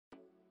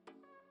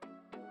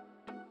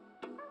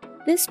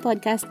This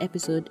podcast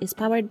episode is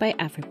powered by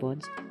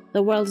AfriPods,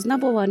 the world's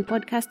 #1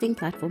 podcasting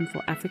platform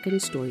for African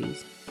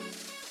stories.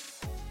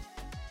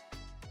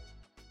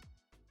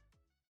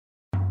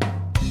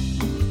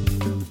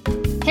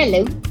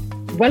 Hello,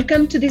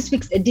 welcome to this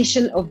week's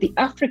edition of the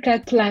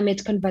Africa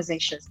Climate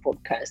Conversations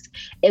podcast,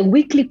 a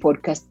weekly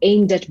podcast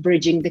aimed at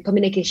bridging the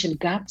communication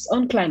gaps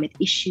on climate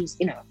issues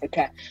in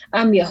Africa.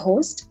 I'm your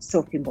host,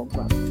 Sophie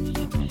Mbongwa.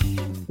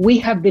 We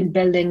have been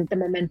building the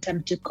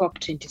momentum to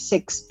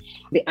COP26,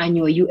 the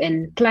annual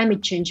UN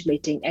climate change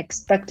meeting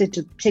expected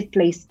to take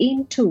place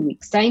in 2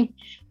 weeks' time.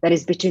 That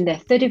is between the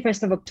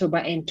 31st of October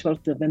and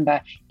 12th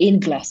November in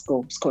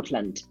Glasgow,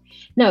 Scotland.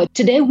 Now,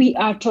 today we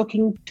are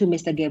talking to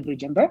Mr. Gabriel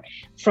Jember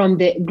from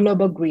the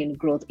Global Green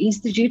Growth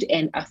Institute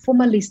and a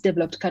former least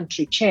developed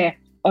country chair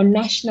on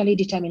nationally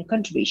determined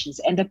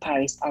contributions and the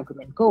Paris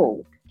Agreement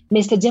goal.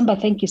 Mr.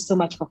 Jember, thank you so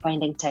much for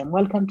finding time.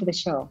 Welcome to the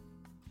show.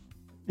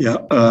 Yeah,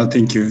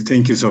 thank you.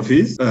 Thank you,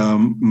 Sophie.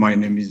 My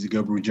name is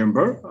Gabriel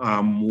Jember.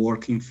 I'm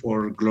working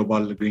for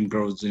Global Green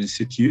Growth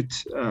Institute,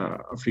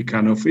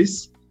 African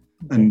office,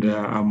 and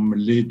I'm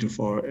lead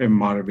for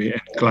MRV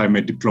and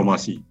climate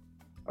diplomacy.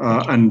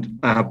 And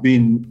I have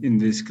been in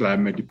this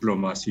climate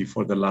diplomacy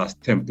for the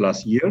last 10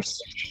 plus years.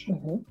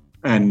 Mm-hmm.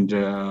 And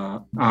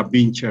I've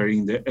been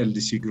chairing the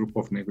LDC group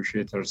of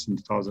negotiators in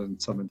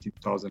 2017,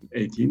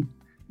 2018.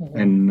 Mm-hmm.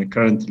 And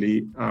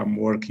currently I'm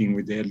working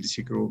with the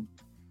LDC group,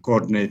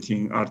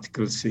 coordinating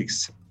Article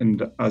 6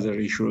 and other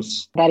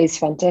issues. That is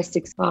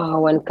fantastic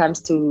when it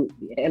comes to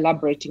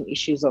elaborating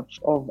issues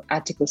of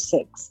Article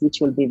 6,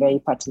 which will be very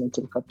pertinent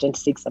in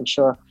COP26. I'm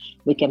sure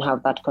we can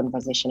have that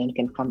conversation and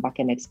can come back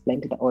and explain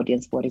to the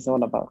audience what it's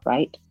all about,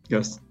 right?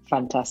 Yes.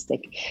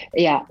 Fantastic.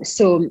 Yeah,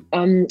 so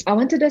I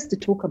wanted us to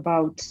talk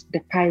about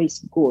the Paris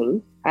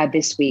goal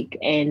this week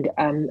and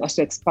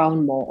also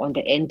expound more on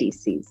the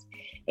NDCs.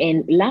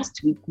 And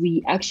last week,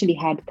 we actually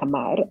had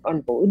Kamar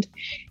on board,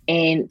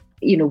 and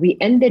we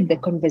ended the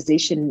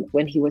conversation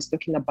when he was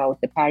talking about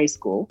the Paris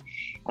goal.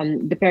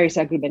 The Paris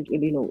Agreement,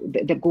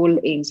 the goal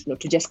aims,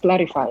 to just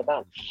clarify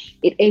that,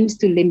 it aims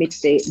to limit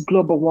the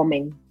global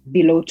warming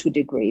below 2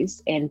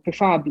 degrees and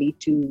preferably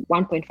to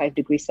 1.5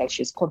 degrees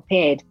Celsius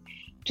compared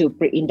to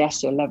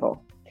pre-industrial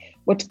level.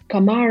 What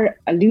Kamar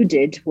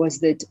alluded was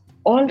that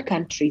all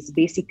countries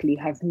basically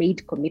have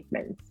made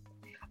commitments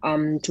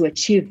to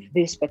achieve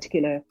this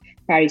particular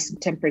Paris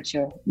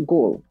temperature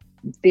goal.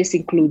 This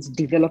includes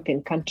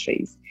developing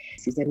countries.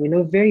 And we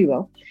know very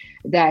well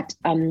that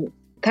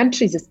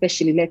countries,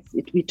 especially,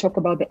 we talk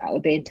about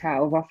the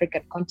entire of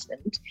African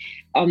continent,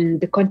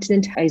 the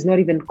continent is not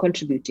even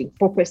contributing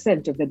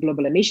 4% of the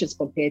global emissions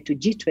compared to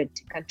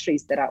G20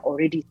 countries that are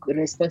already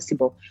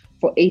responsible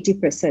for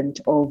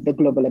 80% of the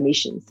global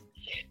emissions.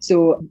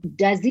 So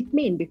does it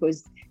mean,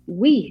 because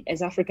we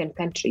as African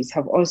countries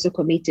have also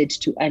committed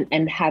to,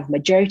 and have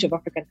majority of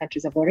African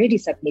countries have already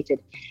submitted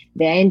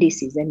their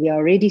NDCs, and we are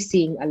already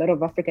seeing a lot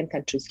of African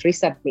countries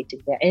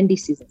resubmitting their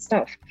NDCs and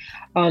stuff.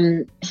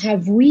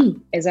 Have we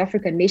as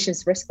African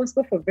nations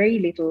responsible for very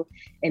little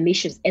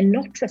emissions and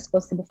not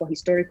responsible for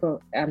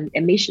historical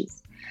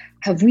emissions?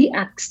 Have we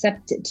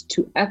accepted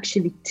to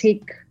actually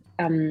take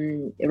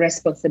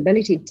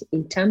responsibility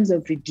in terms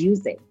of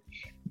reducing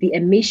the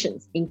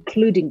emissions,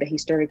 including the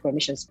historical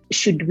emissions?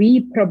 Should we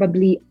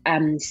probably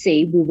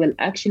say we will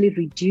actually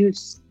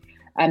reduce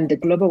the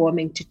global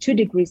warming to 2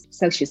 degrees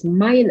Celsius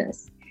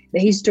minus the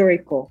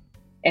historical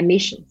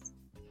emissions,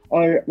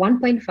 or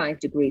 1.5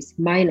 degrees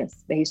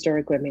minus the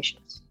historical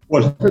emissions?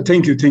 Well,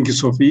 thank you,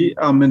 Sophie.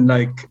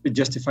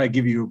 Just if I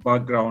give you a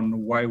background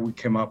why we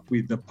came up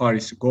with the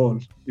Paris goal,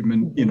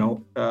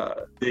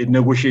 the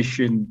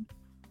negotiation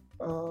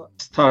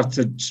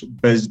started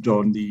based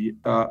on the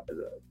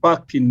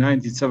back in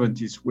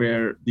 1970s,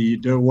 where the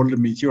World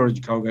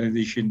Meteorological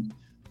Organization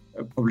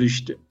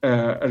published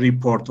a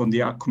report on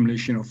the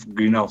accumulation of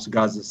greenhouse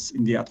gases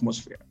in the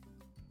atmosphere.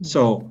 Mm-hmm.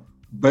 So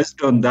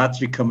based on that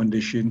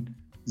recommendation,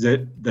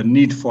 the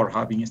need for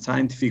having a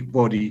scientific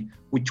body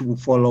which will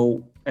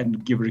follow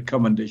and give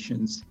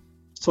recommendations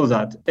so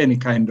that any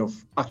kind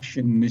of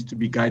action needs to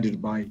be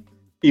guided by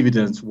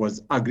evidence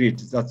was agreed.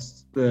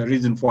 That's the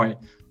reason why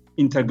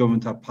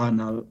Intergovernmental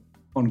Panel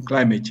on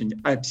Climate Change,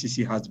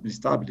 IPCC, has been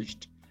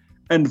established.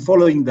 And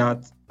following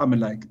that,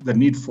 the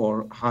need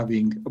for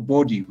having a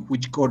body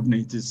which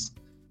coordinates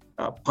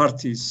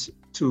parties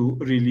to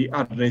really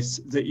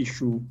address the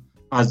issue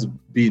has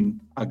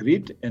been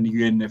agreed, and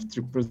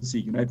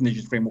UNFCCC, United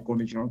Nations Framework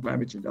Convention on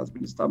Climate Change, has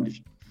been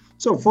established.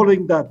 So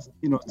following that,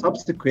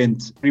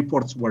 subsequent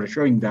reports were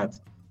showing that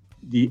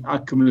the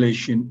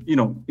accumulation,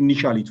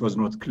 initially it was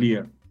not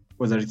clear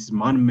whether it is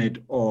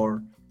man-made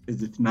or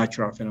is it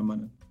natural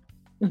phenomenon.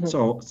 Mm-hmm.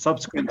 So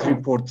subsequent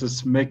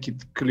reports make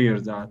it clear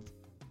that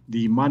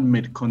the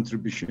man-made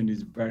contribution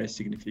is very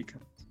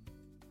significant.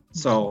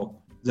 So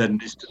there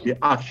needs to be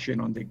action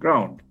on the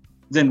ground.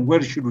 Then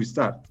where should we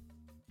start?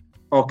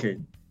 Okay,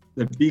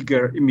 the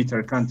bigger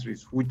emitter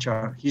countries, which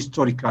are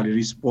historically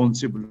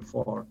responsible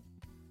for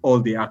all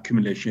the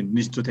accumulation,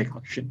 needs to take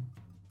action.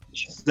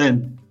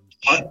 Then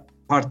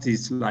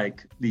parties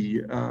like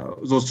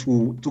those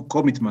who took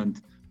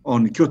commitment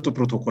on Kyoto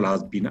Protocol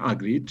has been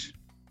agreed,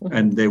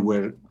 and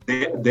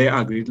they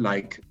agreed,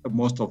 like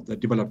most of the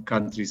developed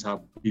countries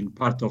have been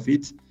part of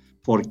it,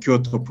 for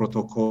Kyoto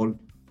Protocol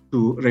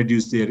to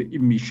reduce their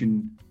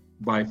emission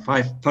by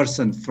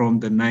 5% from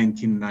the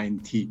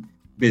 1990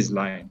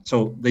 baseline.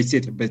 So they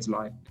set a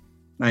baseline,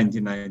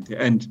 1990,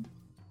 and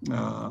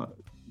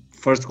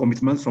first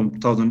commitment from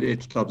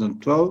 2008 to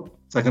 2012,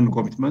 second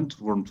commitment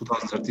from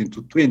 2013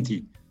 to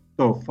 20.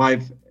 So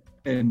 5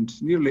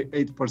 and nearly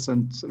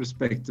 8%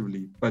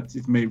 respectively, but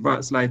it may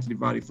slightly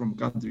vary from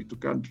country to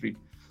country.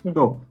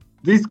 So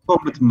this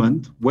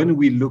commitment, when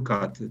we look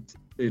at it,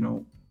 it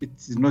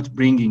is not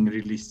bringing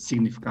really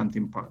significant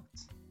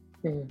impact,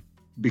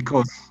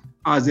 because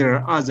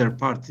other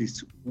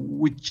parties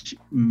which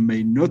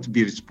may not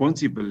be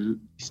responsible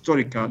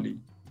historically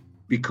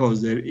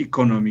because their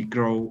economy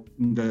grow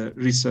in the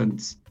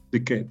recent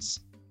decades.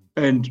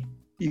 And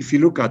if you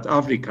look at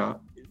Africa,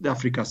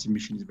 Africa's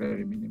emission is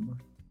very minimal.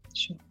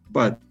 Sure.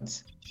 But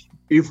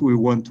if we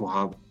want to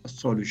have a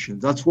solution,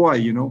 that's why,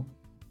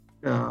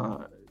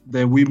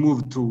 then we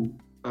moved to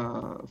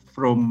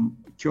from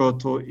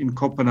Kyoto in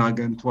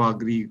Copenhagen to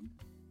agree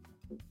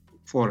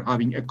for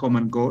having a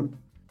common goal.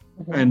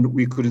 And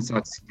we couldn't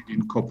succeed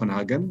in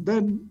Copenhagen.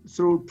 Then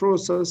through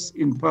process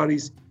in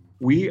Paris,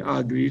 we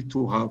agreed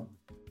to have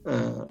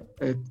a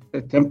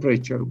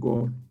temperature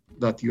goal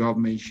that you have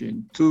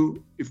mentioned,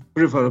 if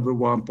preferable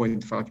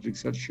 1.5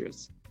 degrees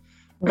Celsius.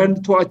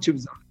 And to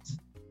achieve that,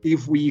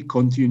 if we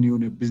continue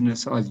in a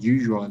business as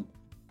usual,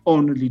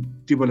 only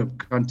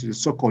developed countries,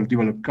 so-called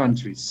developed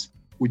countries,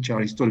 which are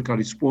historically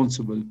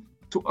responsible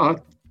to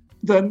act,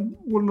 then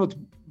will not,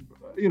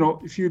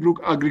 if you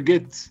look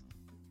aggregate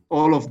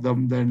all of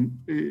them, then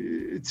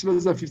it's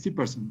less than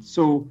 50%.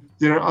 So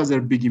there are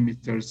other big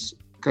emitters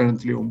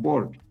currently on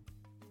board.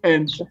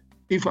 And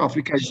if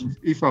Africa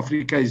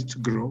is to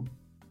grow,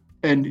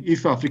 and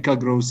if Africa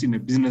grows in a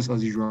business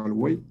as usual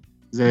way,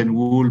 then we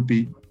will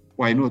be,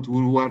 why not?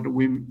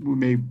 We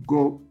may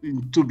go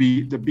to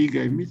be the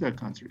bigger emitter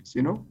countries,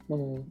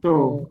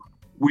 So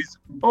with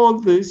all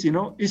this,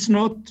 it's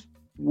not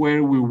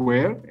where we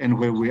were and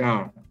where we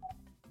are.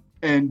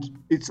 And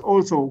it's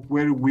also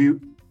where we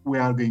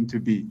are going to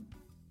be,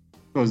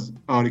 because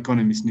our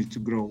economies need to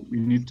grow. We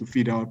need to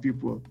feed our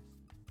people.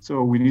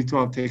 So we need to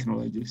have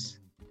technologies.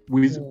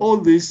 With all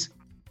this,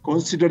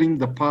 considering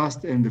the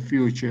past and the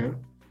future,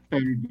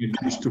 everybody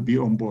needs to be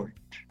on board.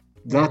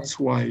 That's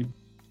why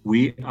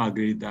we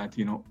agree that,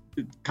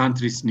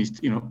 countries need,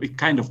 a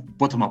kind of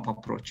bottom-up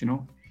approach,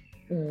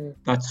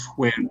 That's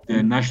where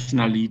the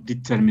nationally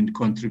determined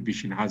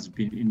contribution has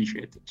been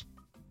initiated.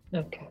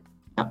 Okay.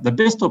 The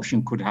best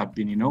option could have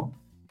been,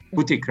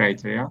 put a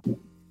criteria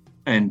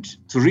and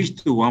to reach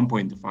to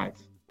 1.5.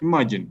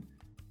 Imagine,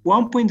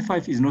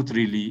 1.5 is not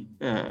really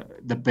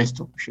the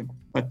best option,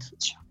 but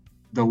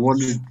the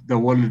world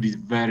is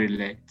very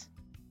late.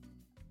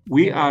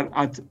 We are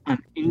at an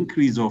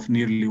increase of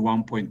nearly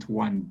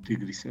 1.1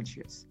 degrees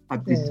Celsius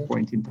at this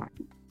point in time.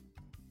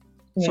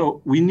 Yeah.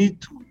 So we need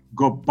to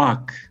go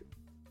back,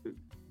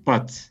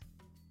 but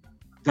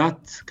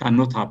that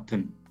cannot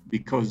happen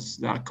because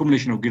the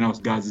accumulation of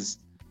greenhouse gases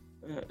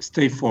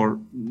stay for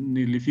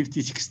nearly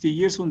 50, 60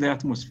 years on the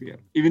atmosphere.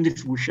 Even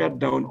if we shut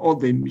down all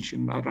the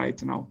emission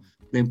right now,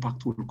 the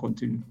impact will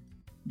continue.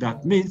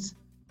 That means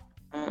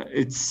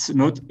it's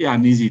not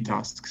an easy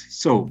task.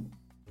 So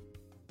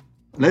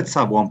let's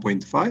have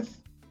 1.5.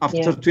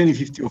 After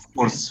 2050, of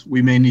course,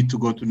 we may need to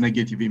go to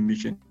negative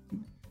emission.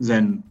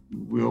 Then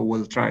we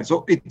will try.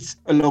 So it's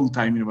a long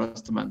time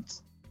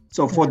investment.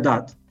 So for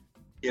that,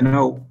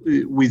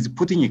 with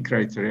putting a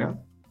criteria,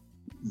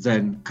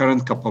 then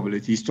current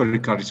capability,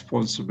 historical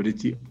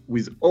responsibility,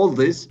 with all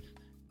this,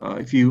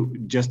 if you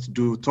just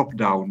do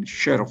top-down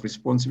share of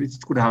responsibility,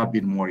 it could have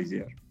been more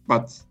easier.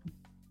 But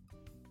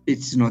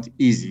it's not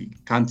easy.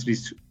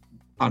 Countries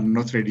are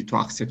not ready to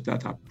accept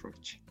that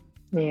approach.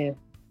 Yeah.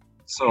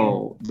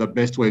 So the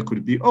best way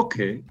could be,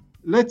 okay,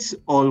 let's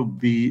all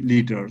be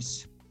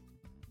leaders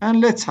and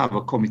let's have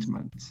a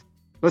commitment.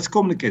 Let's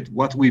communicate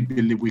what we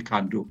believe we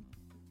can do.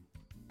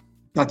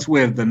 That's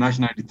where the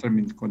nationally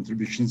determined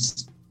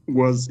contributions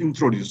was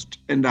introduced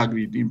and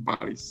agreed in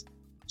Paris.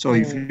 So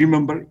if you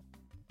remember,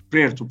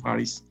 prior to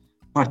Paris,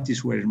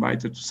 parties were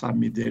invited to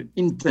submit their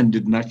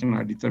intended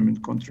nationally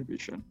determined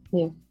contribution.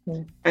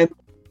 And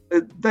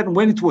then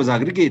when it was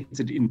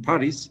aggregated in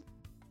Paris,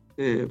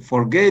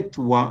 forget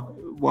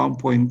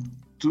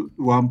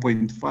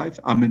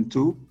 1.5,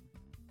 2,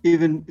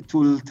 even it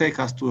will take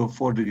us to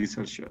 4 degrees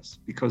Celsius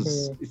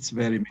because it's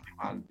very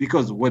minimal.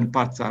 Because when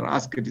parties are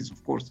asked this,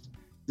 of course,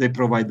 they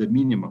provide the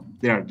minimum.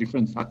 There are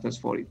different factors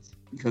for it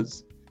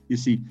because you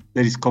see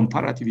there is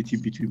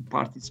comparativity between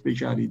parties,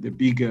 especially the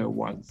bigger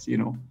ones,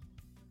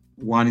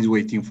 one is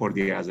waiting for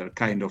the other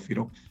kind of,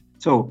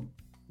 So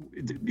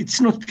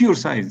it's not pure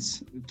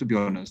science, to be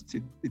honest.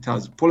 It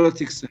has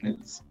politics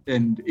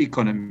and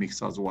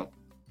economics as well.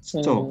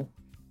 So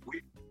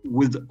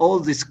with all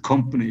these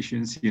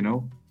combinations,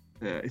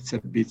 it's a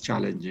bit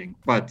challenging.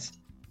 But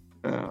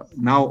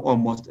now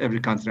almost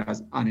every country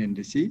has an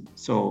NDC.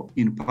 So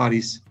in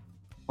Paris,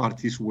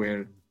 parties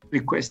were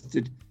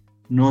requested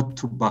not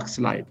to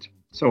backslide.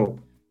 So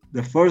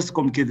the first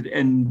communicated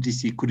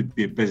NDC could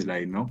be a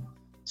baseline,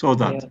 so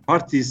that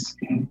parties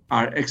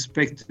are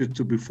expected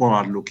to be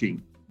forward-looking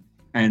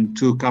and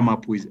to come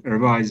up with a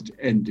revised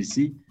NDC,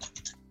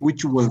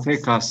 which will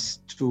take us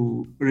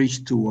to reach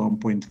to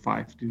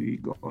 1.5 degree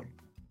goal.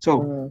 So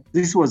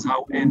this was how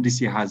NDC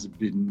has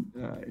been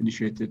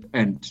initiated.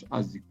 And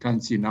as you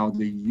can see now,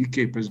 the UK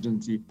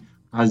presidency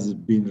has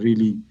been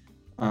really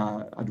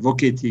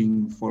advocating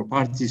for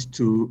parties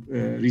to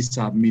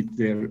resubmit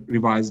their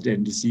revised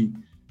NDC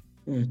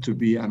to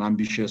be an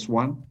ambitious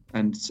one.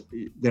 And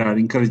there are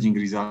encouraging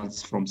results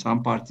from some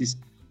parties,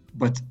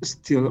 but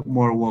still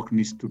more work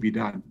needs to be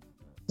done.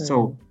 So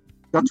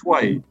that's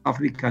why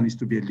Africa needs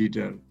to be a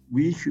leader.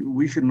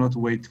 We should not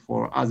wait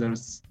for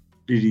others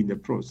leading the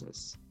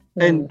process.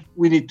 And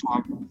we need to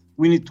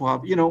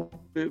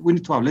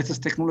have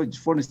latest technology.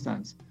 For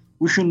instance,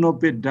 we should not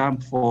be dumb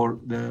for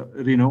the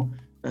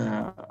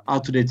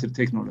outdated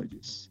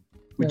technologies,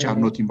 which are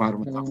not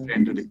environmental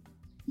friendly.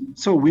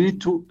 So we need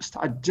to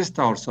adjust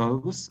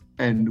ourselves,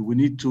 and we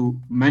need to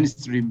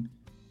mainstream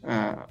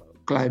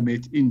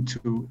climate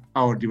into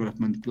our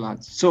development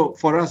plans. So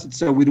for us,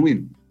 it's a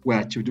win-win. We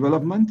achieve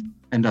development,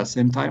 and at the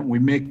same time, we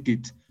make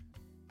it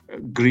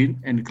green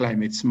and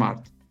climate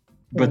smart.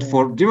 But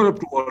for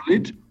developed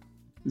world,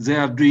 they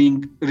are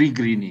doing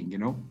re-greening,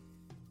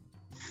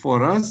 For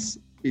us,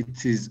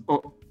 it is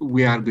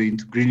we are going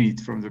to green it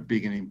from the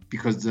beginning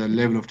because the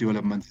level of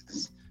development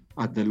is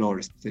at the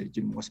lower stage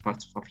in most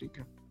parts of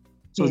Africa.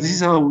 So this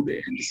is how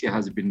the NDC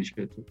has been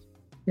initiated.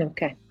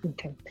 Okay.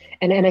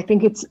 And I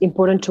think it's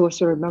important to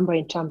also remember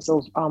in terms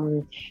of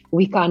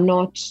we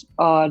cannot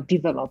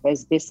develop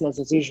as business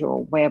as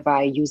usual,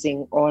 whereby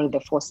using all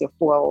the fossil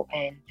fuel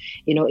and,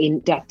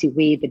 in that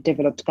way the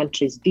developed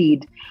countries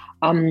did.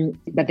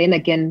 But then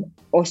again,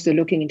 also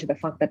looking into the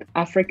fact that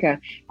Africa,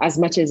 as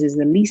much as is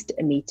the least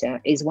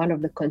emitter, is one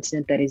of the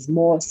continents that is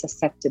more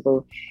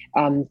susceptible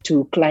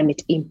to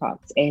climate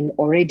impacts. And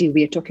already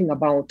we are talking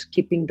about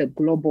keeping the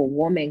global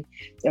warming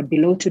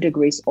below 2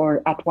 degrees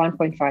or at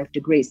 1.5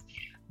 degrees.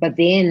 But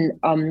then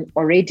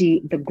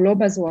already the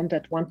globe has warmed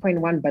at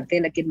 1.1, but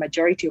then again,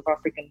 majority of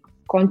African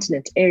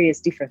continent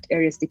areas, different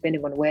areas,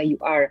 depending on where you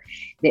are,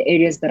 the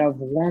areas that have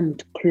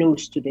warmed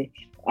close to the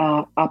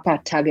upper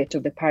target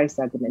of the Paris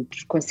Agreement,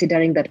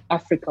 considering that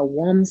Africa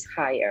warms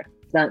higher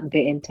than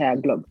the entire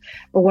globe.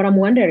 But what I'm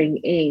wondering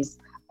is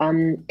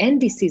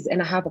NDCs,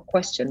 and I have a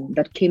question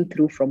that came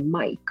through from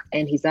Mike,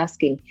 and he's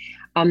asking,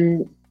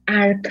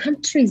 are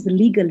countries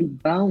legally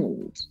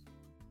bound,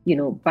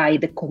 by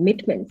the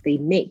commitments they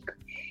make?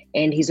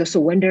 And he's also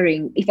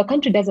wondering, if a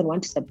country doesn't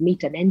want to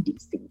submit an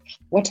NDC,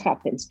 what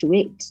happens to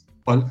it?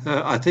 Well,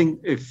 I think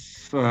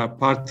if a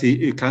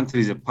country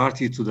is a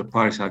party to the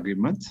Paris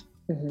Agreement,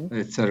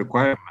 it's a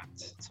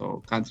requirement.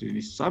 So country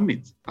needs to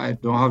submit. I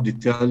don't have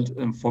detailed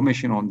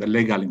information on the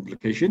legal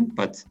implication,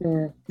 but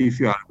if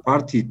you are a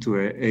party to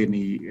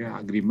any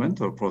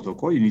agreement or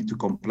protocol, you need to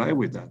comply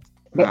with that.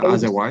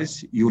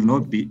 Otherwise, you will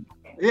not be.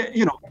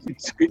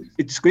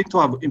 It's going to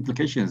have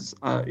implications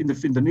in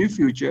the near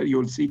future. You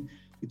will see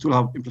it will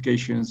have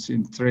implications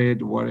in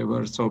trade,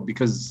 whatever. So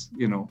because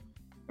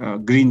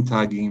green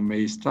tagging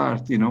may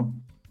start.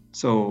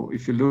 So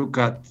if you look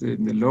at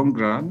in the long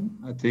run,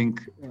 I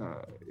think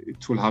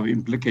it will have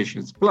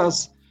implications.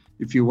 Plus,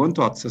 if you want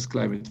to access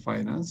climate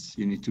finance,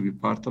 you need to be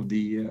part of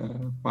the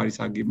Paris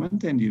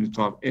Agreement, and you need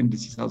to have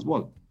NDCs as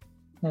well.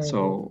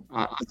 So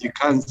as you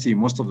can see,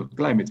 most of the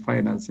climate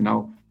finance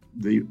now,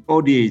 the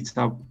ODA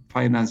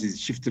finance is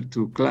shifted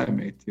to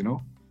climate,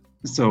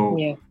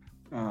 So,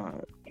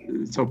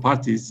 so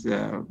parties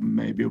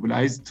may be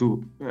obliged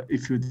to,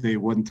 if they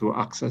want to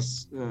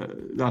access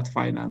that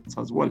finance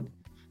as well.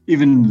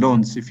 Even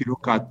loans, if you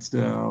look at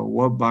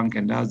World Bank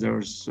and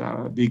others,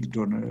 big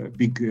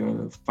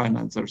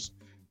financiers,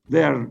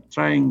 they are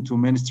trying to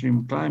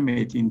mainstream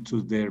climate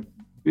into their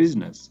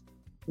business.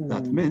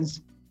 That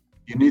means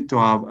you need to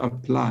have a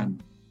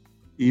plan,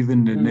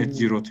 even the Net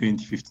Zero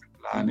 2050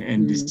 plan,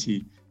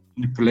 NDC,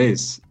 in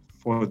place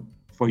for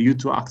you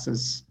to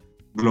access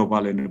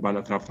global and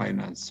bilateral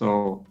finance.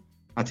 So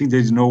I think there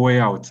is no way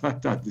out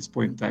at this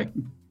point in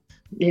time.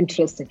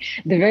 Interesting.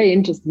 They're very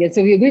interesting. And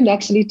so we're going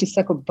actually to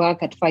circle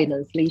back at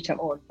finance later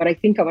on. But I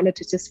think I wanted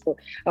to just for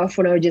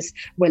now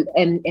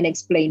and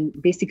explain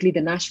basically the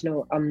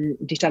national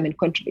determined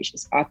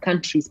contributions, our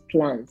country's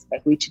plans by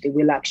which they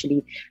will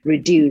actually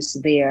reduce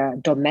their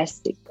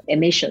domestic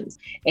emissions,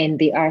 and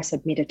they are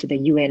submitted to the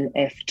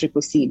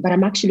UNFCCC. But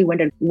I'm actually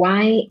wondering,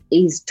 why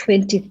is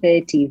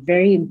 2030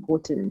 very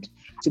important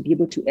to be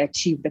able to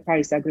achieve the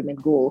Paris Agreement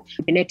goal,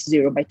 net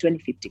zero by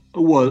 2050?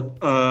 Well,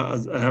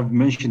 as I have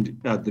mentioned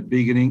at the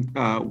beginning,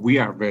 we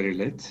are very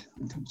late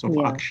in terms of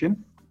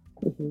action.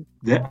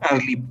 The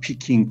early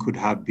picking could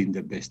have been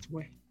the best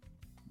way,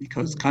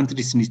 because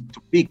countries need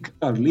to pick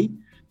early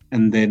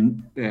and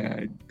then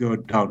go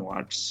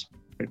downwards,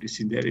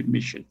 reducing their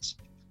emissions.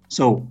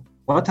 So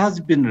what has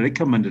been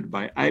recommended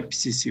by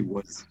IPCC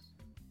was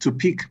to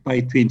peak by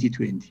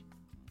 2020.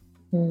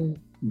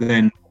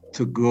 Then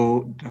to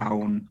go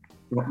down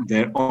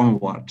there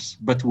onwards,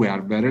 but we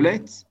are very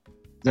late.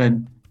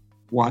 Then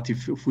what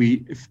if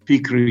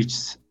peak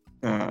reaches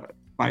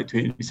by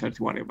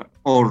 2030, whatever,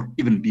 or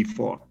even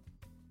before,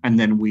 and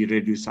then we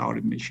reduce our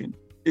emission?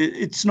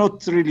 It's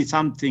not really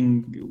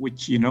something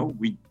which,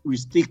 we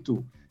stick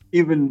to.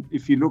 Even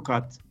if you look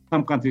at,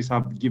 some countries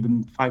have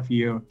given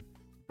 5-year,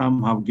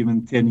 some have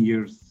given 10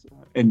 years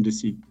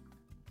NDC.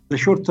 The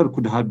short term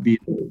could have been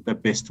the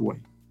best way,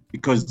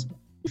 because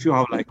if you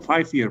have like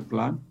 5-year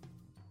plan,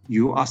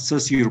 you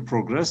assess your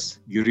progress,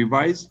 you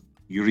revise,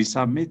 you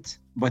resubmit.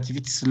 But if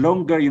it's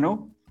longer, you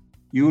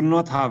will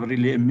not have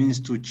really a means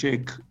to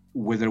check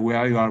whether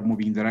where you are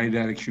moving in the right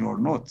direction or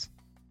not.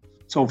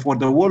 So for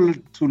the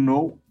world to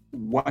know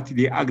what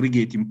the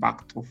aggregate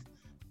impact of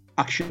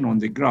action on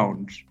the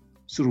ground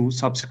through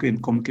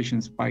subsequent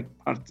communications by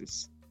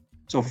parties.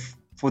 So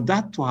for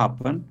that to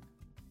happen,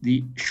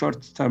 the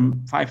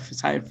short-term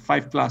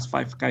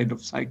 5+5 kind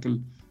of cycle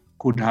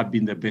could have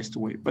been the best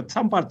way. But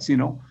some parts,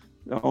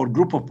 or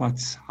group of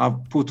parties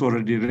have put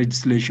already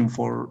legislation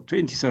for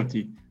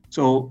 2030.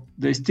 So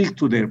they stick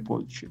to their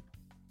position.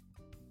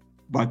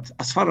 But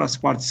as far as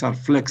parties are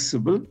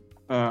flexible,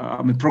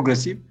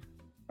 progressive,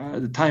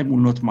 the time will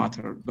not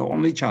matter. The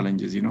only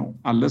challenge is,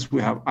 unless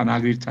we have an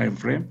agreed time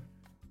frame,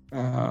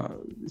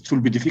 it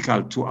will be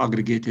difficult to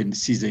aggregate and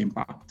see the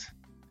impact.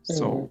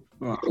 So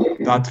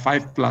that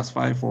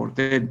 5+5 or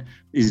 10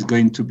 is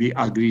going to be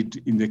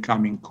agreed in the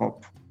coming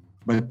COP.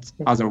 But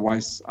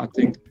otherwise, I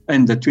think,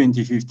 and the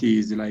 2050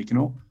 is like,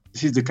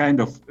 this is the kind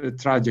of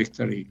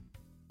trajectory.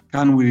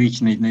 Can we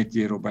reach net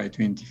zero by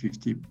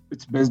 2050?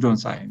 It's based on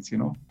science,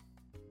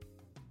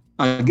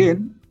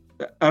 Again,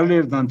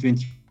 earlier than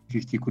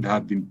 2050 could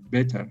have been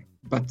better,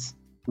 but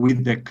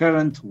with the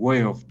current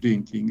way of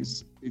doing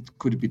things, it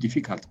could be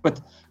difficult.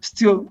 But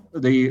still,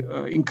 the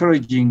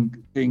encouraging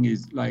thing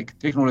is like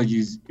technology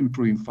is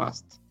improving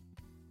fast.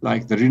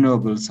 Like the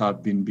renewables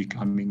have been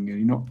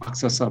becoming,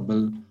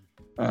 accessible,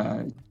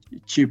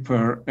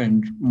 cheaper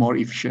and more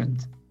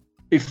efficient.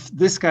 If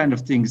this kind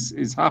of things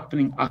is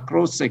happening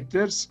across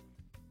sectors,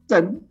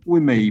 then we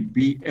may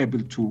be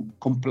able to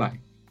comply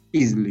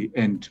easily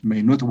and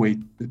may not wait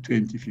the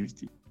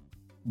 2050.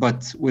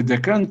 But with the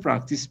current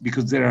practice,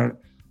 because there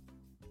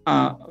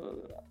are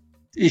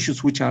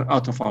issues which are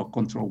out of our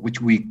control,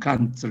 which we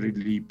can't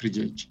really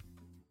prejudge.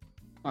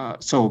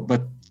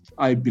 But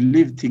I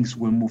believe things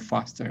will move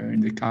faster in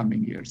the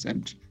coming years.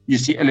 And you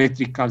see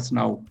electric cars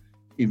now,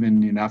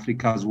 even in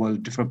Africa as well,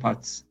 different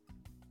parts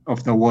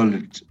of the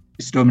world,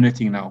 it's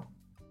dominating now.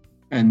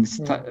 And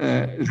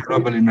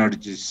renewable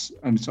energies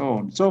and so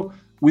on. So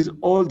with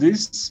all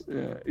this,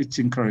 it's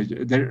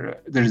encouraging. There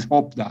is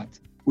hope that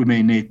we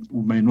may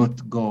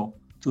not go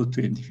to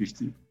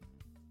 2050.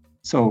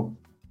 So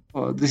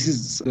this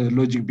is the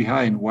logic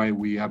behind why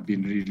we have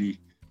been really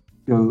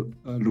still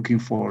looking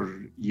for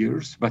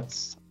years. But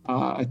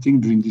I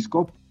think during this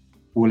COP,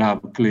 we'll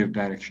have a clear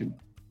direction.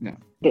 Yeah.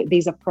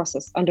 There's a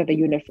process under the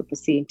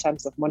UNFCCC in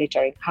terms of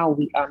monitoring how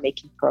we are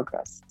making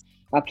progress.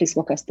 Please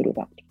walk us through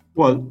that.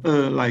 Well,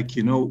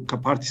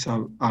 parties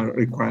are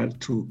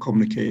required to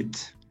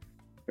communicate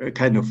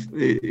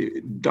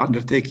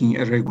undertaking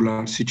a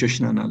regular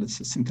situation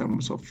analysis in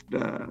terms of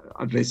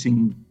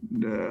addressing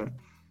the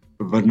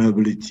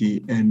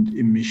vulnerability and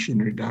emission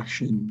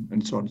reduction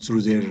and so on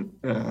through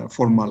their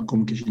formal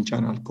communication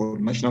channel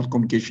called national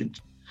communication.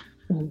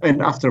 Mm-hmm.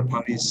 And after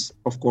Paris,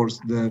 of course,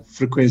 the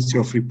frequency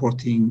of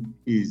reporting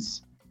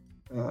is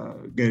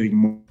getting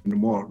more and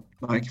more.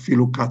 Like if you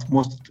look at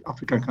most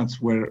African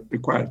countries were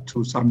required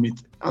to submit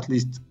at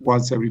least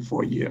once every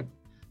 4 years,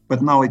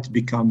 but now it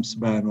becomes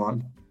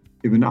biannual.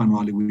 Even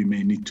annually, we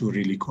may need to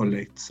really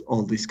collect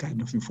all this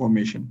kind of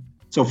information.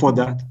 So for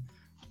that,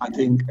 I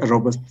think a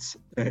robust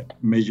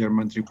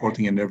measurement,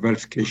 reporting, and a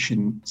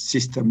verification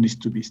system needs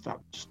to be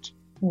established.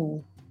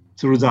 Mm.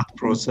 Through that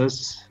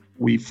process,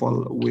 we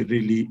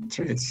really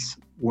trace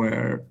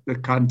where the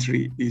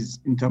country is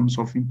in terms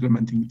of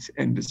implementing its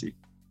NDC,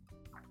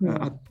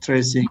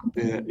 tracing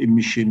the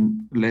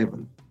emission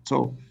level.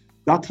 So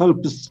that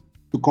helps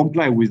to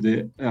comply with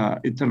the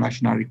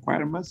international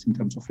requirements in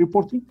terms of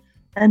reporting.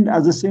 And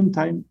at the same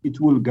time, it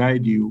will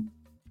guide you,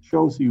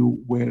 shows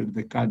you where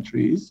the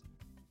country is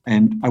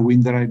and are we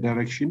in the right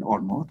direction or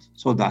not,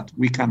 so that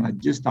we can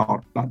adjust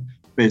our plan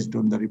based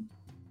on the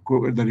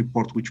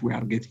report which we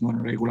are getting on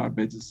a regular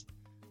basis.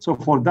 So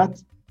for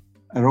that,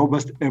 a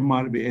robust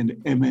MRB and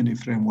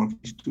MNE framework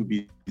is to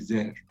be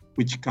there,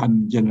 which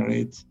can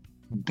generate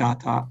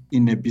data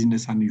in a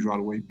business as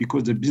usual way.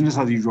 Because the business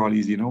as usual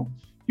is,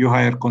 you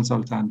hire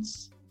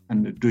consultants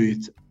and do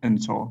it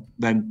and so on.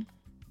 Then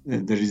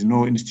there is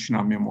no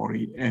institutional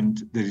memory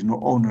and there is no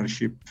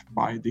ownership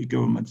by the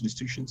government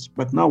institutions.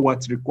 But now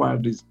what's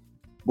required is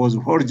both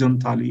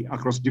horizontally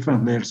across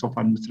different layers of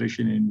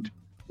administration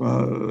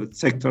and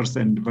sectors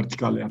and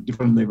vertically at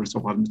different levels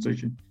of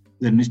administration,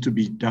 there needs to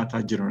be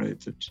data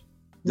generated.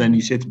 Then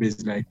you set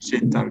baseline,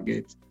 set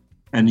target,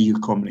 and you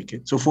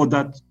communicate. So for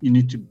that, you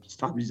need to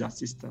establish a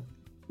system.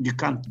 You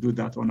can't do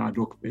that on ad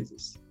hoc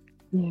basis.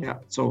 Yeah.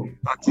 So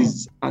that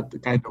is at the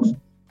kind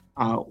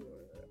of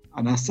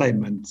an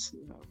assignment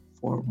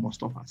for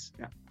most of us.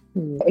 Yeah.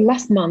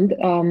 Last month,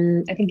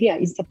 I think,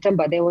 in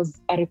September, there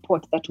was a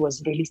report that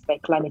was released by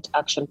Climate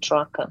Action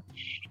Tracker,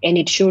 and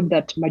it showed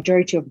that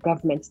majority of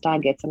government's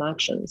targets and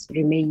actions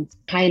remain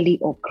highly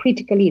or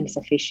critically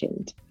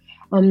insufficient.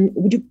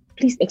 Would you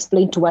please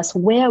explain to us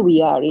where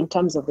we are in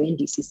terms of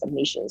NDC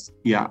submissions?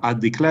 Yeah,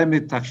 at the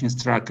Climate Action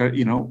Tracker,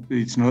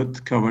 it's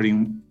not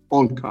covering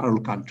all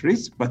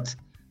countries, but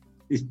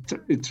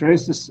it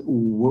traces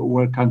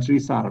where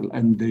countries are,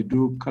 and they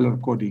do color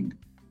coding.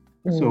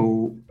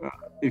 So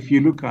if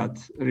you look at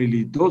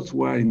really those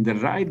who are in the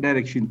right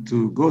direction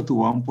to go to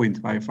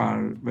 1.5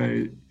 are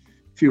very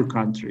few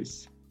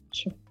countries.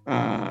 Sure.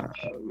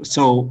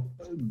 So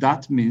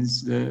that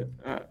means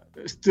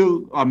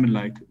still,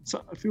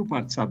 a few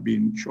parts have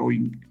been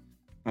showing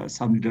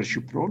some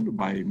leadership role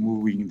by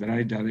moving in the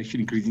right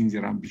direction, increasing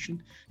their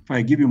ambition. If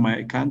I give you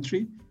my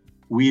country,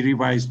 we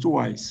revised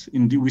twice.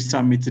 We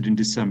submitted in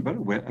December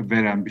a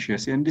very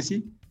ambitious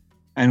NDC,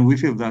 and we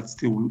feel that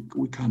still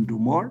we can do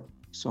more.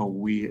 So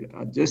we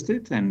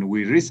adjusted and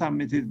we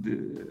resubmitted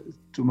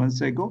 2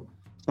 months ago.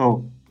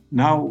 So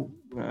now,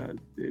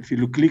 if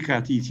you click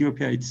at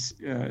Ethiopia, it's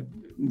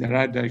in the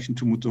right direction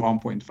to move to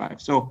 1.5.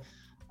 So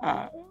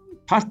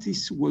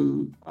parties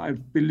I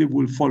believe,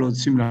 will follow a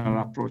similar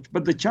approach.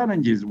 But the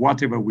challenge is,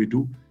 whatever we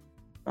do,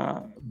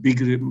 big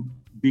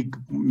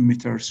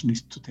emitters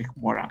need to take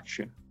more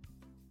action.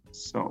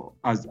 So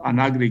as an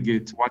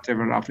aggregate,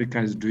 whatever Africa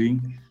is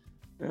doing,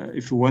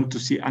 if we want to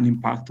see an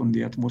impact on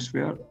the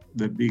atmosphere,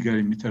 the bigger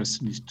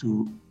emitters need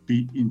to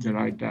be in the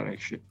right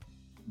direction.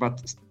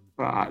 But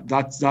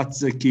that's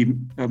the key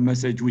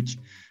message which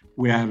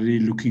we are really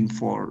looking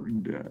for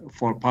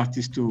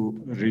parties to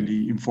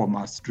really inform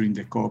us during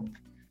the COP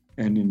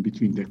and in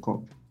between the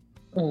COP.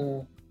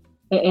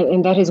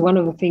 And that is one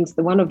of the things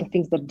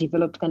that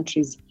developed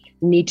countries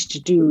need to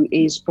do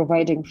is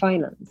providing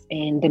finance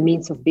and the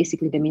means of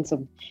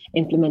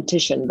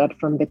implementation, that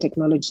from the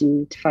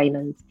technology to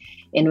finance.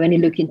 And when you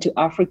look into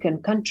African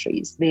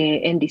countries,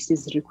 the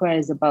NDCs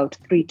requires about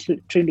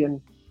 $3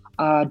 trillion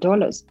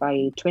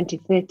by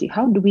 2030.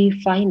 How do we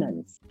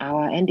finance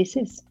our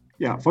NDCs?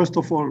 Yeah, first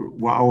of all,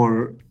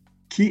 our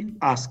key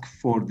ask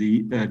for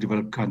the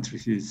developed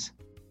countries is,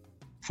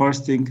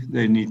 first thing,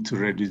 they need to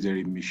reduce their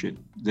emission.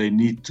 They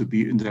need to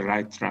be in the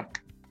right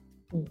track.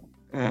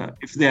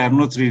 If they are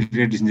not really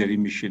reducing their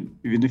emission,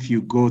 even if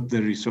you got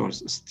the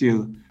resource,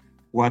 still,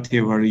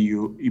 whatever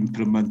you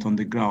implement on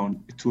the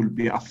ground, it will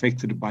be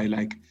affected by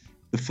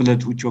the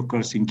flood which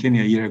occurs in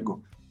Kenya a year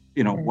ago.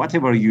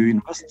 Whatever you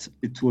invest,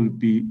 it will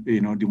be,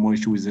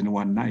 demolished within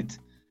one night.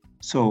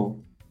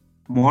 So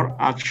more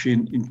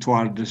action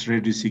towards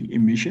reducing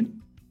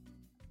emission.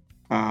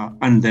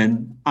 And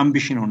then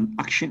ambition on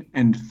action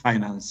and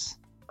finance.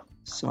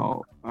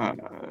 So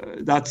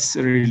that's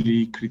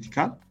really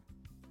critical.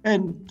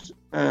 And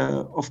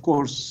of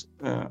course,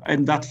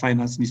 and that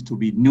finance needs to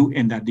be new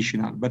and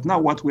additional. But now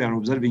what we are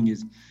observing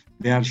is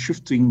they are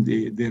shifting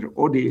their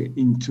ODA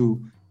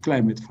into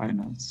climate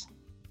finance.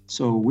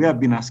 So we have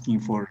been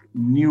asking for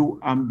new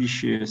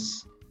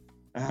ambitious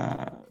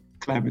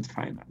climate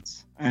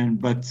finance,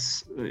 but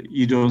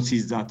you don't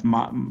see that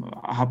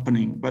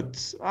happening. But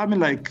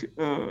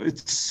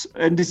it's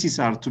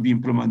NDCs are to be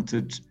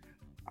implemented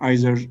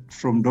either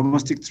from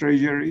domestic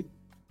treasury,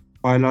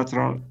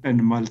 bilateral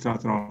and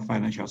multilateral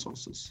financial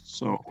sources.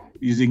 So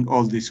using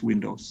all these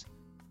windows.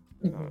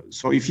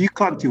 So if you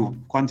can't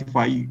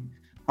quantify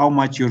how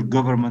much your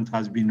government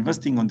has been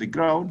investing on the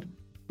ground,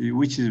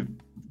 which is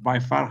by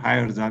far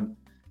higher than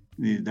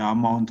the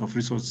amount of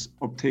resource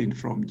obtained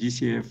from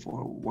GCF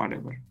or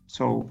whatever.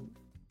 So,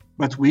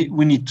 but we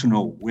need to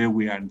know where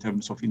we are in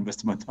terms of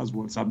investment as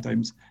well.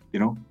 Sometimes,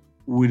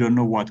 we don't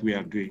know what we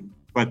are doing,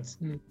 but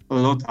a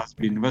lot has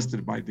been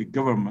invested by the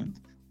government,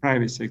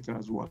 private sector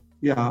as well.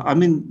 Yeah,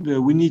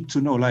 we need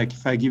to know,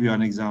 if I give you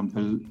an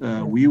example,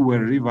 we were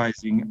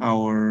revising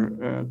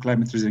our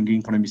climate resilient green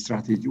economy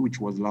strategy,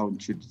 which was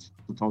launched in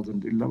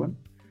 2011.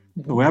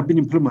 So we have been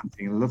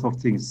implementing a lot of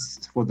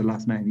things for the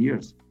last 9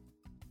 years.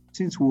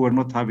 Since we were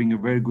not having a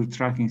very good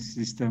tracking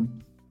system,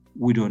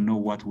 we don't know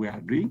what we are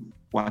doing,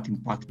 what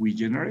impact we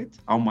generate,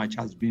 how much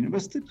has been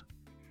invested.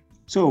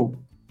 So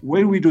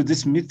when we do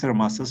this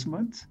midterm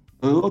assessment,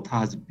 a lot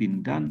has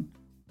been done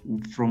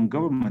from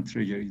government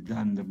treasury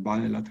than the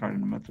bilateral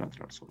and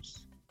multilateral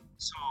source.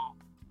 So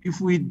if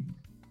we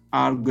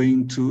are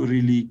going to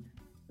really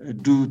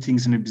do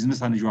things in a business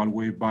unusual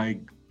way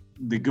by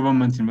the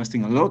government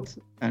investing a lot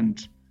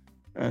and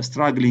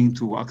struggling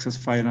to access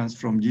finance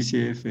from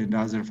GCF and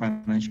other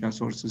financial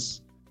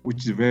sources,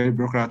 which is a very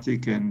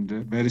bureaucratic and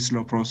very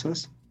slow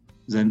process,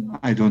 then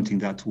I don't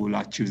think that will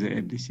achieve the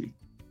NDC.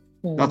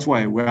 That's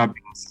why we are to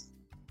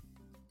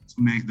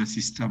make the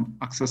system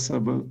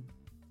accessible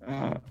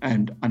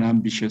and an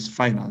ambitious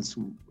finance,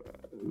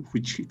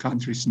 which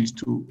countries need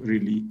to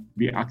really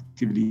be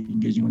actively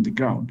engaging on the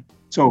ground.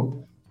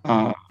 So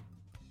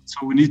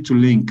we need to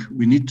link,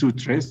 we need to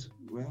trace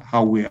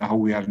how we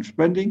are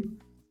spending,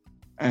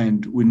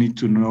 and we need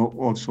to know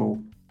also,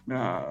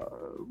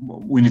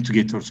 we need to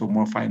get also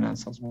more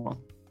finance as well.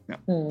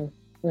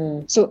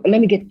 So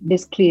let me get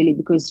this clearly,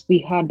 because we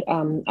had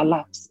a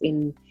lapse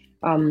in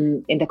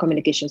the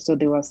communication. So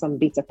there were some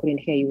bits I couldn't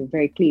hear you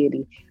very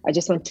clearly. I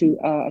just want to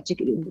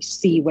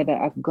see whether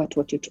I've got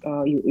what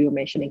you're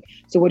mentioning.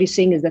 So what you're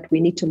saying is that we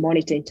need to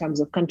monitor, in terms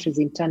of countries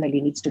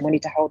internally needs to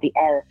monitor how they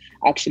are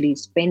actually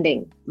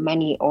spending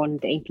money on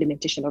the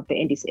implementation of the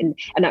NDCs.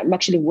 And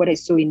actually what I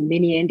saw in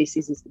many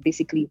NDCs is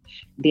basically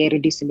they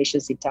reduce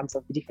emissions in terms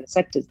of different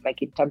sectors,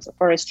 like in terms of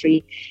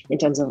forestry, in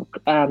terms of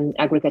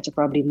agriculture,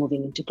 probably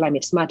moving into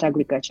climate smart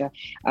agriculture,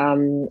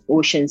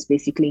 oceans,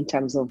 basically in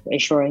terms of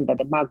ensuring that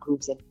the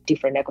mangroves and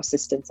different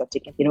ecosystems are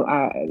taken,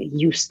 are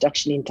used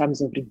actually in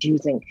terms of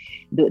reducing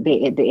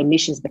the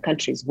emissions of the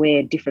countries,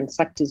 where different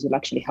sectors will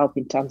actually help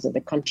in terms of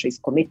the country's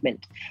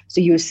commitment.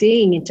 So you're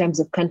saying in terms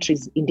of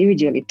countries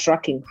individually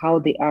tracking how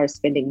they are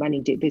spending money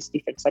in these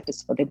different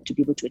sectors for them to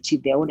be able to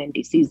achieve their own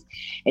NDCs.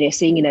 And you're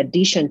saying in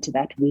addition to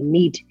that, we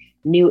need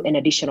new and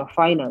additional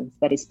finance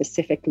that is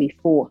specifically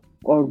for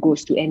or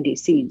goes to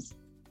NDCs,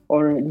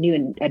 or new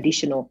and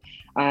additional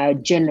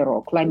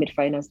general climate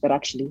finance, that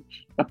actually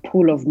a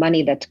pool of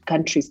money that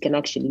countries can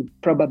actually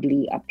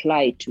probably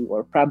apply to,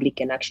 or probably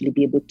can actually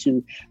be able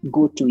to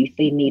go to if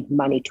they need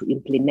money to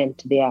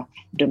implement their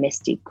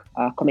domestic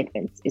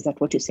commitments. Is that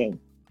what you're saying?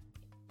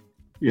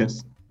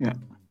 Yes. Yeah.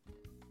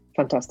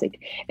 Fantastic.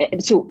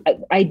 And so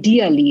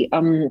ideally,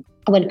 when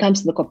it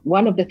comes to the COP,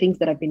 one of the things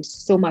that have been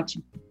so much,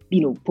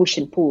 push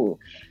and pull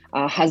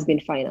has been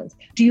finance.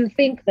 Do you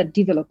think that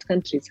developed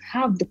countries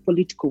have the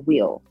political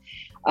will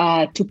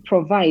to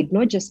provide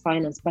not just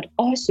finance, but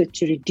also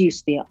to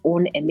reduce their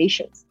own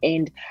emissions?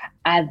 And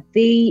are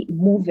they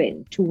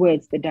moving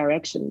towards the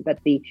direction that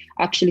they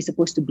actually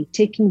supposed to be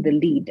taking the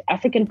lead?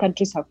 African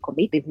countries have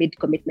they've made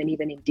commitment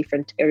even in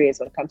different areas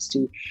when it comes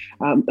to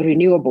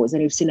renewables.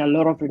 And we've seen a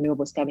lot of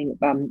renewables coming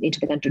into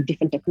the country,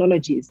 different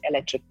technologies,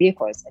 electric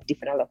vehicles, and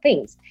different other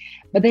things.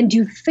 But then do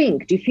you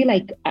feel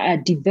like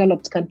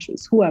developed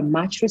countries who are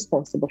much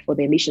responsible for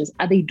the emissions,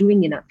 are they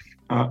doing enough?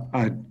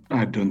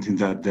 I don't think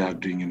that they are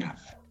doing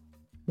enough.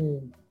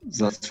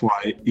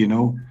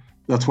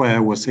 That's why I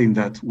was saying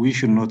that we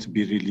should not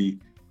be really,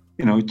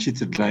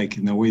 cheated like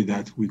in a way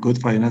that we got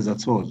finance,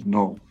 that's all.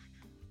 No,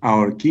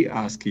 our key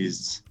ask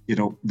is,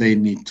 they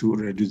need to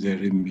reduce their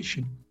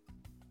emission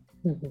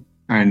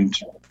and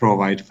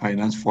provide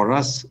finance for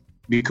us,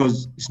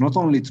 because it's not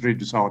only to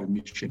reduce our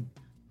emission,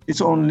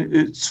 it's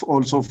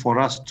also for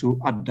us to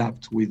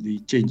adapt with the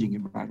changing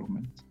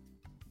environment.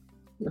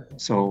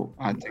 So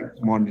I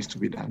think more needs to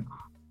be done.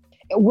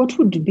 What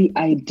would be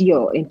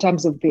ideal in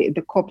terms of the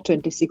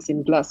COP26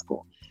 in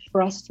Glasgow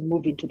for us to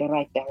move into the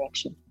right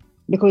direction?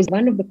 Because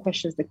one of the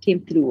questions that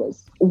came through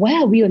was, why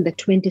are we on the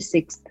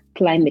 26th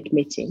climate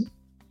meeting,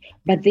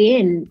 but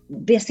then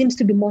there seems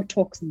to be more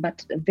talks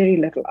but very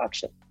little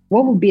action?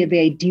 What would be the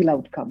ideal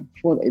outcome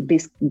for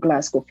this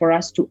Glasgow, for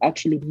us to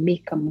actually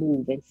make a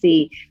move and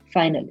say,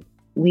 finally,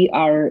 we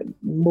are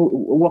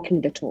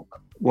walking the talk?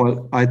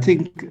 Well, I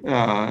think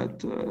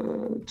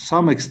to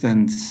some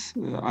extent,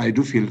 I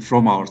do feel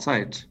from our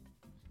side,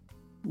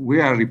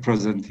 we are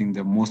representing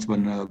the most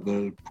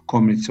vulnerable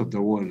communities of the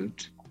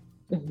world.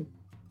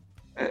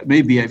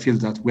 Maybe I feel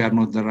that we are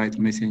not the right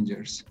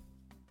messengers,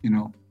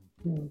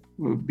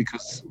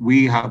 because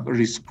we have a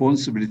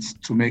responsibility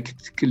to make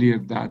it clear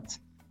that,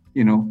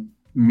 we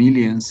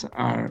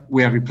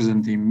are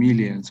representing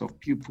millions of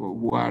people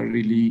who are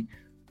really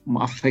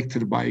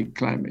affected by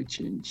climate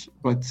change.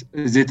 But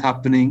is it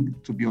happening?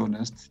 To be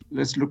honest,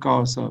 let's look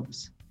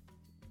ourselves,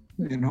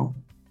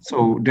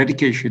 So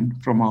dedication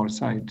from our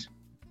side.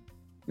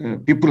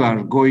 People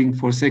are going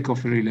for sake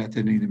of really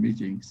attending the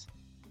meetings.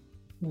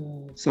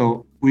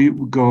 So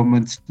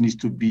government needs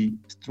to be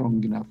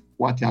strong enough.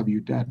 What have you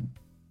done?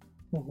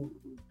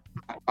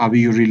 Have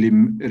you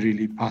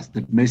really passed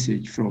the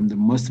message from the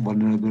most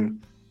vulnerable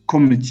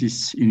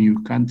communities in your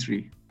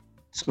country?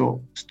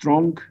 So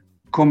strong,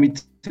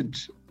 committed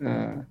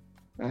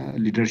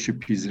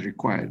leadership is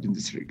required in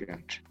this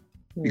regard,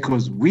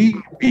 because we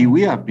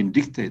have been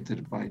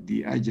dictated by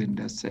the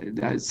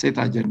set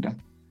agenda.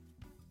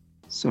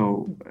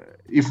 So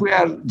if we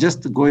are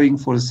just going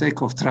for the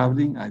sake of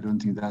traveling, I don't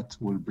think that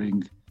will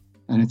bring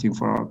anything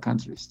for our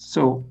countries.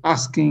 So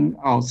asking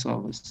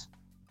ourselves,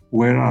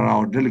 where are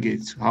our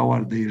delegates? How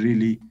are they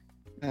really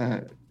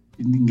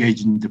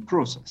engaged in the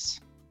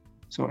process?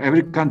 So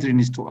every country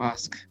needs to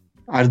ask,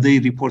 are they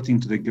reporting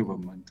to the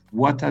government?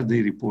 What are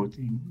they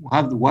reporting?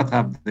 What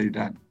have they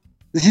done?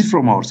 This is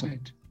from our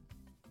side.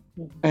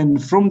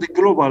 And from the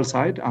global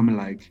side, I'm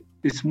like,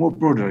 it's more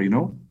broader,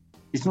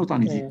 It's not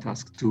an easy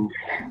task to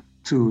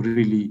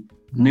really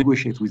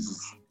negotiate with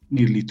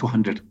nearly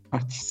 200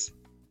 parties.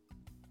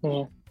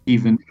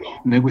 Even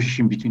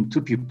negotiation between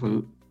two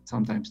people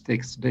sometimes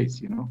takes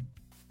days,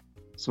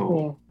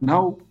 So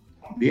now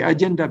the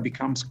agenda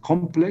becomes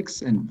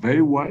complex and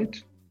very wide,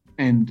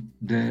 and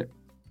the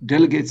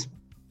delegates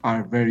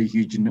are very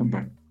huge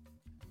number.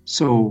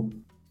 So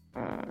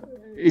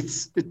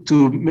it's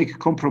to make a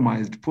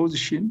compromised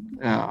position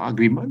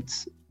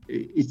agreements.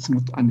 It's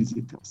not an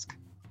easy task.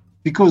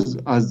 because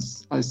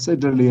as I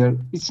said earlier,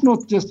 it's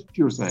not just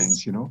pure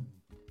science,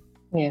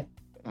 Yeah.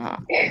 uh,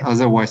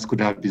 otherwise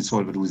could have been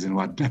solved within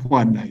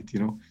one night,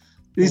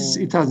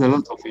 it has a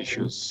lot of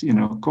issues,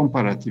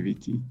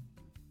 comparativity.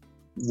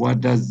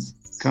 What does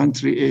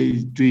country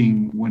A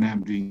doing when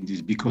I'm doing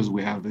this? Because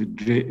we have a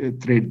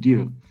trade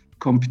deal,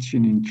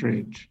 competition in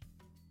trade,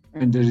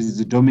 and there is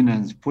the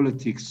dominance,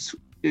 politics,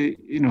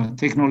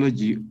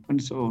 technology,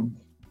 and so on.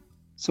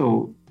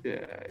 So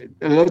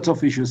a lot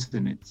of issues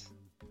in it.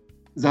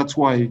 That's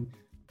why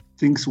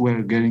things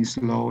were getting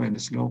slow and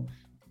slow.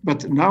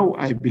 But now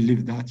I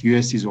believe that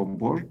US is on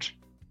board.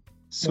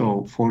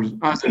 So for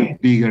other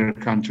bigger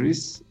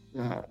countries,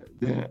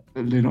 the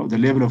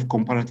level of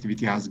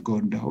comparativity has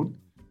gone down.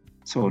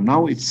 So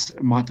now it's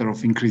a matter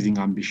of increasing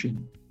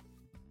ambition,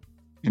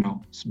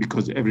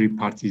 because every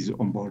party is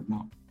on board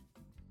now.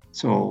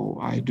 So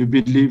I do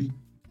believe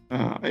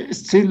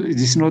still it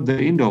is not the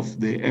end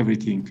of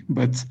everything,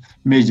 but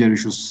major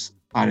issues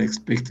are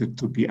expected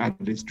to be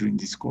addressed during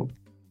this COP.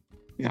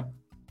 Yeah.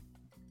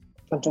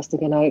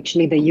 Fantastic. And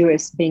actually, the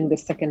US being the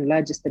second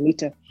largest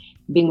emitter,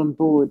 being on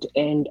board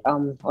and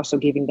also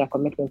giving their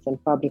commitments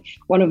and public.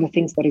 One of the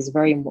things that is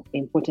very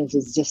important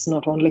is just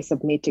not only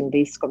submitting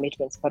these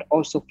commitments, but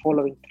also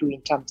following through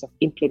in terms of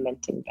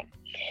implementing them.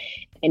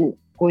 And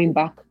going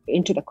back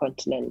into the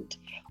continent,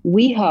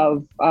 we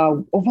have,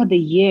 over the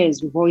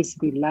years, we've always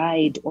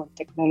relied on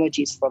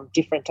technologies from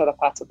different other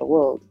parts of the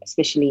world,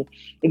 especially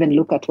even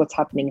look at what's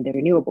happening in the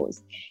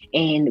renewables.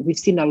 And we've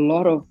seen a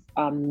lot of,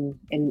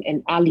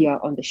 and earlier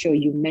on the show,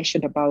 you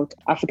mentioned about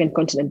African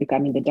continent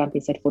becoming the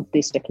dumping site for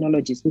these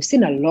technologies. We've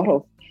seen a lot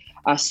of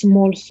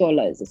small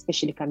solars,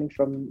 especially coming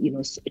from,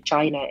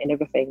 China and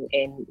everything,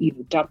 and,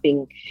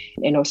 dumping,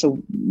 and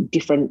also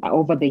different,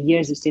 over the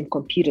years, we've seen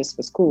computers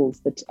for schools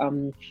that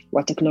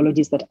were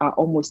technologies that are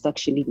almost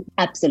actually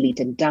obsolete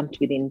and dumped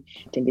in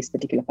this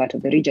particular part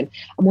of the region.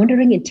 I'm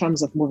wondering, in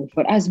terms of moving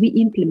forward, as we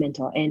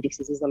implement our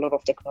NDCs, there's a lot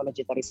of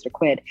technology that is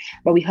required,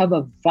 but we have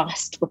a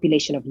vast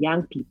population of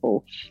young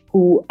people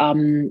who,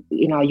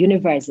 in our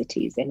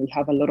universities, and we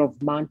have a lot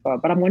of manpower.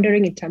 But I'm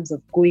wondering, in terms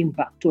of going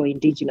back to our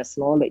indigenous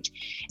knowledge,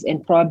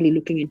 and probably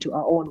looking into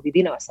our own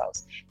within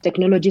ourselves,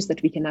 technologies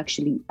that we can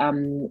actually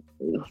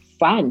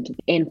fund,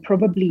 and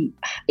probably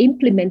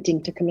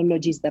implementing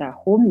technologies that are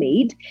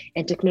homemade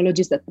and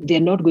technologies that they're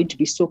not going to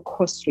be so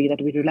costly that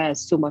we rely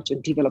so much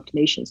on developed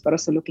nations, but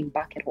also looking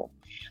back at home.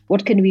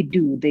 What can we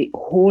do, the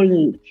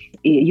whole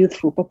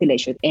youthful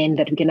population, and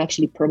that we can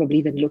actually probably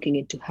even looking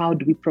into how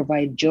do we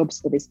provide jobs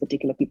for these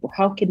particular people?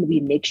 How can we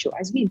make sure,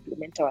 as we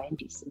implement our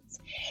NDCs,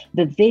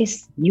 that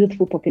this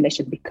youthful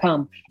population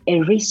become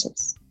a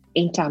resource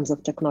in terms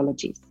of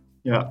technologies?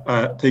 Yeah,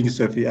 thank you,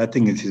 Sophie. I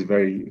think it is a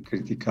very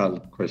critical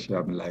question.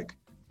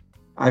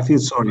 I feel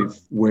sorry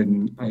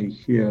when I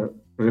hear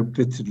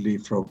repeatedly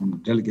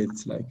from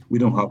delegates, we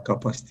don't have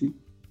capacity.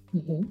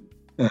 Mm-hmm.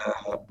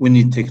 We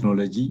need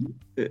technology.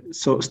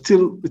 So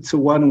still, it's a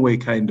one-way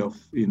kind of,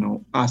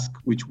 ask,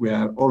 which we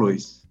are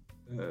always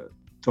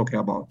talking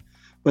about.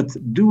 But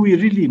do we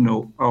really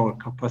know our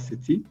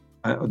capacity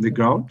on the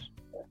ground?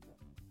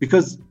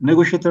 Because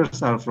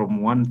negotiators are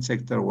from one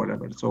sector or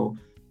whatever. So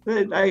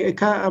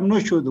I'm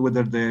not sure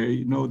whether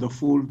they know the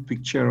full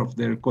picture of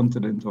their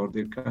continent or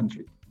their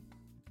country.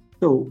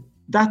 So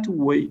that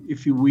way,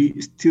 if we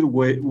still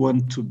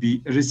want to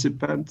be a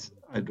recipient,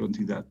 I don't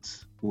think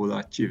that we'll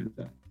achieve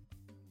that.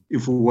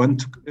 If we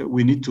want to,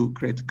 we need to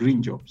create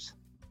green jobs.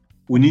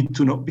 We need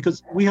to know,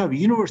 because we have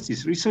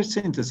universities, research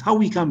centers, how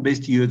we can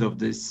best use of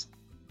this,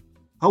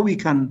 how we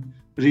can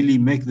really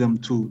make them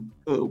to,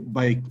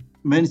 by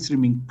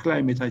mainstreaming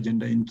climate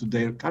agenda into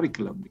their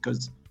curriculum,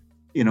 because,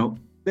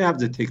 they have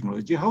the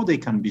technology, how they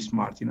can be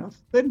smart enough.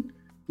 Then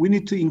we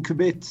need to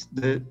incubate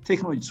the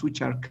technologies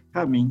which are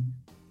coming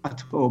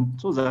at home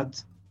so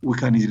that we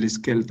can easily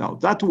scale it out.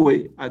 That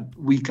way,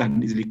 we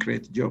can easily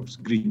create jobs,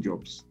 green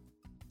jobs.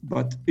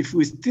 But if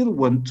we still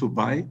want to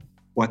buy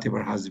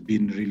whatever has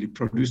been really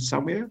produced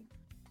somewhere,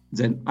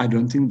 then I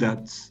don't think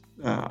that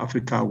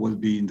Africa will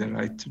be in the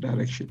right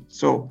direction.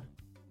 So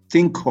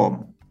think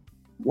home,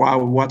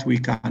 what we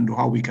can do,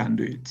 how we can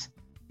do it.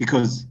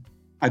 Because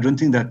I don't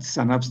think that's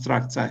an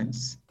abstract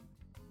science.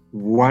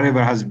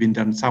 Whatever has been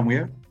done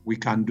somewhere, we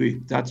can do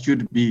it. That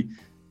should be,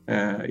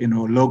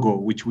 logo,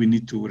 which we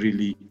need to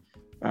really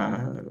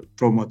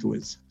promote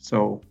with.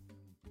 So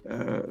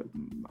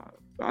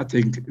I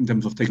think in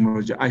terms of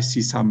technology, I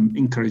see some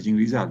encouraging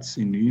results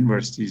in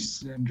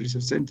universities and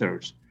research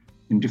centers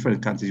in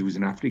different countries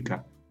within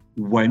Africa.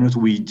 Why not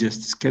we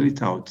just scale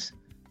it out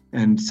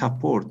and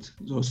support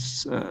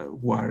those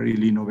who are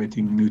really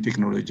innovating new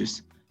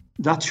technologies?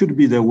 That should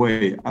be the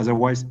way.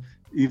 Otherwise,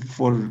 if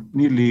for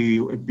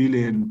nearly 1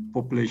 billion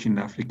population in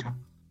Africa,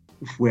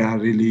 if we are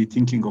really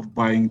thinking of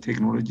buying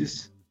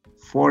technologies,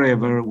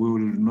 forever we will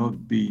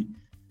not be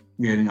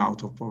getting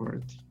out of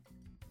poverty.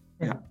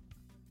 Yeah.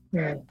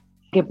 Yeah.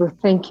 Gabriel,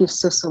 thank you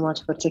so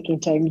much for taking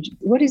time.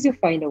 What is your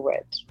final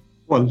word?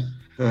 Well,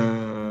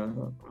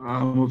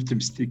 I'm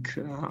optimistic.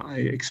 I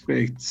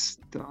expect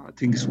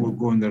things will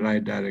go in the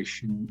right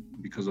direction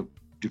because of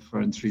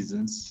different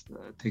reasons.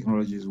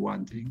 Technology is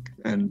one thing,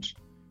 and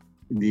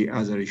the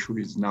other issue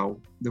is now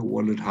the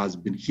world has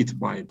been hit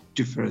by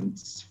different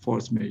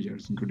force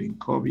measures, including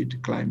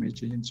COVID, climate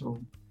change, and so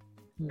on.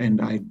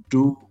 And I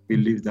do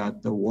believe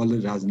that the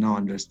world has now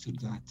understood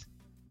that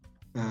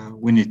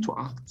we need to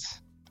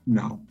act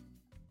now.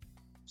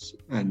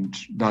 And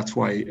that's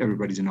why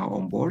everybody's now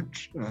on board.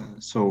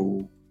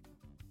 So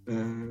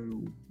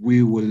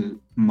we will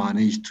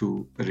manage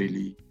to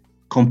really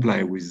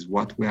comply with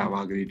what we have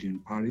agreed in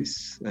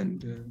Paris.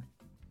 And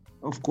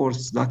of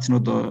course, that's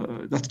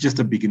just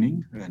the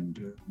beginning,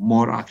 and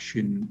more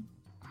action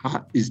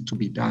is to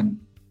be done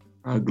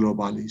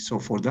globally. So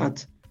for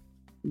that,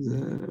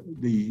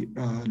 the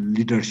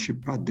leadership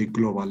at the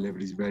global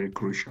level is very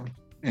crucial,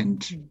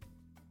 and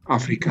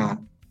Africa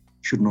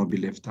should not be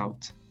left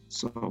out.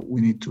 So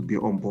we need to be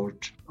on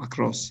board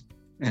across,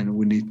 and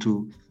we need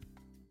to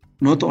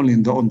not only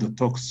on the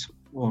talks,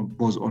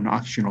 but on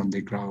action on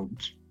the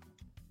ground.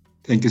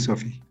 Thank you,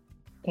 Sophie.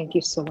 Thank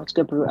you so much,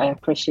 Gabriel. I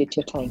appreciate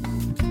your time.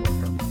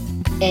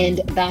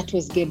 And that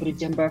was Gabriel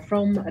Jamba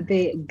from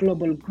the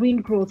Global Green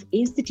Growth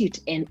Institute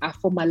and a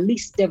former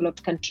least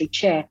developed country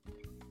chair.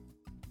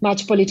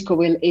 Much political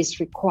will is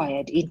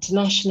required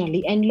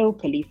internationally and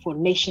locally for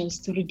nations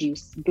to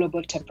reduce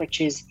global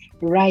temperatures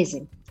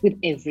rising with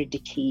every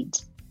decade.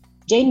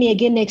 Join me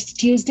again next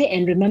Tuesday,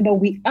 and remember,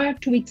 we are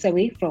 2 weeks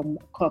away from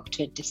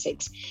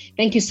COP26.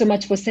 Thank you so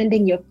much for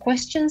sending your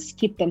questions.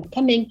 Keep them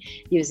coming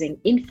using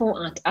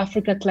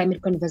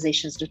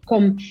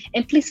info@africaclimateconversations.com,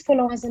 and please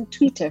follow us on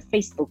Twitter,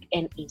 Facebook,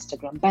 and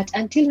Instagram. But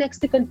until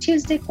next week on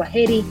Tuesday,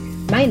 kwaheri.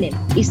 My name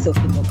is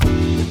Sophie Moko.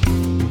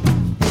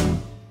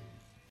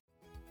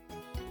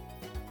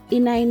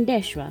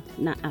 Inaendeshwa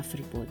na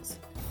AfriPods.